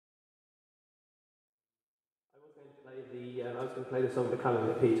I was going to play the song "The Coming"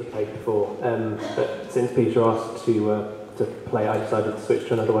 that Peter played before, but since Peter asked to play, I decided to switch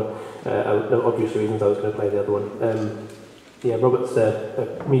to another one. Obvious reasons I was going to play the other one. Yeah, Robert's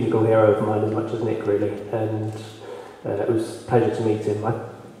a musical hero of mine as much as Nick, really, and it was a pleasure to meet him.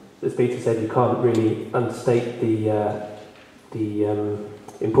 As Peter said, you can't really understate the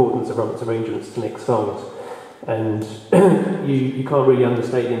importance of Robert's arrangements to Nick's songs, and you can't really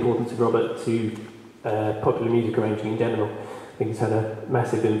understate the importance of Robert to popular music arranging in general. I think he's had a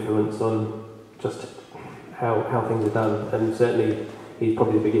massive influence on just how things are done, and certainly he's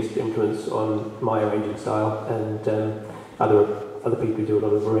probably the biggest influence on my arranging style, and other people who do a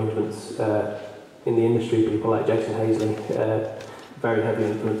lot of arrangements in the industry, people like Jason Hazley, very heavily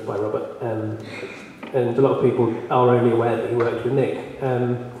influenced by Robert, and a lot of people are only aware that he worked with Nick,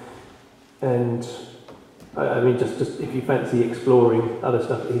 and I mean, just if you fancy exploring other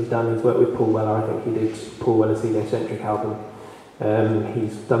stuff that he's done, he's worked with Paul Weller. I think he did Paul Weller's Heliocentric album.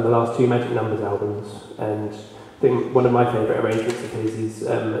 He's done the last two Magic Numbers albums, and I think one of my favourite arrangements of his is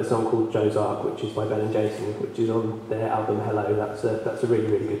a song called Joe's Ark, which is by Ben and Jason, which is on their album Hello. That's a really,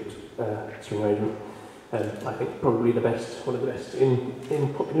 really good string arrangement. I think probably one of the best in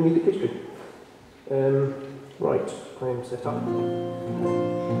popular music history. Right, I am set up.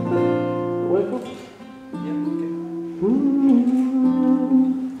 Working?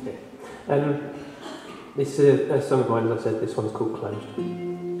 Okay. This is a song of mine, as I said, this one's called Closed.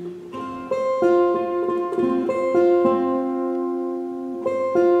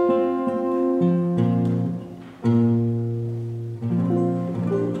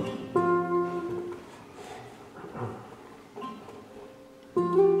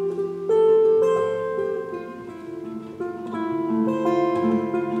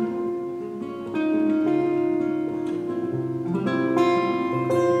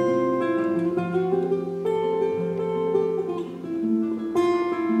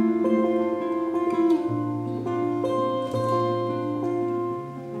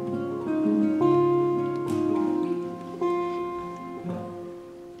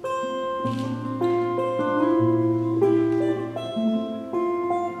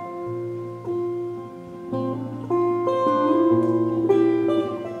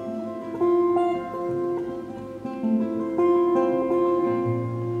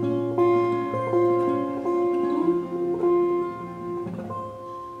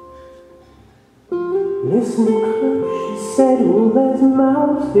 Listen close, she said, oh, there's a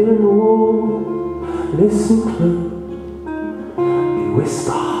mouse in the wall. Listen close, you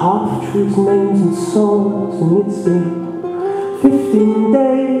whisper half-truths, names and songs, and it's been 15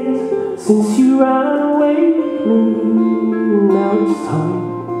 days since you ran away with me. Now it's time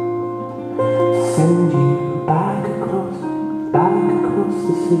to send you back across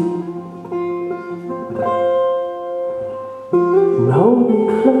the sea. And hold me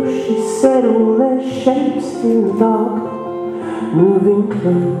close, she said, oh, there's shapes in the dark, moving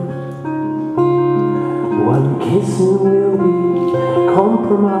close. One kiss and we'll be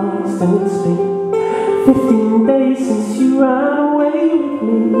compromised, and it's been 15 days since you ran away with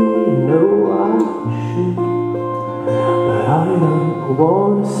me. You know I should, but I don't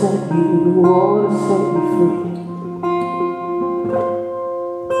wanna set you free.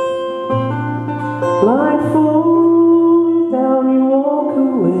 Blindfold, down you walk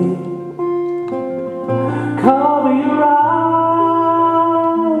away. Cover your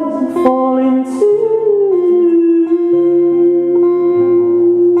eyes and fall into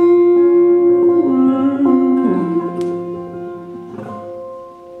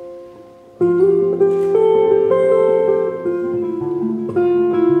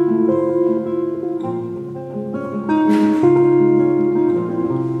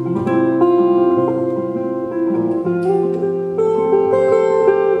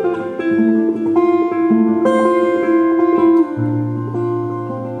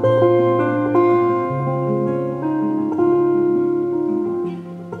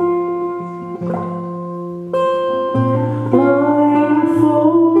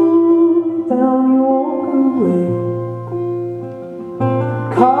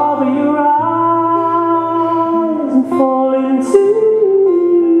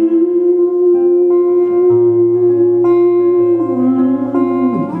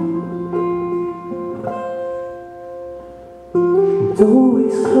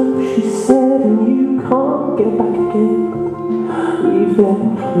always close, she said, and you can't get back again. Leave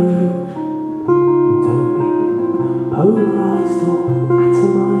them clues. Don't be polarised or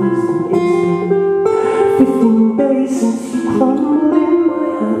atomized, and it's been 15 days since you crumbled.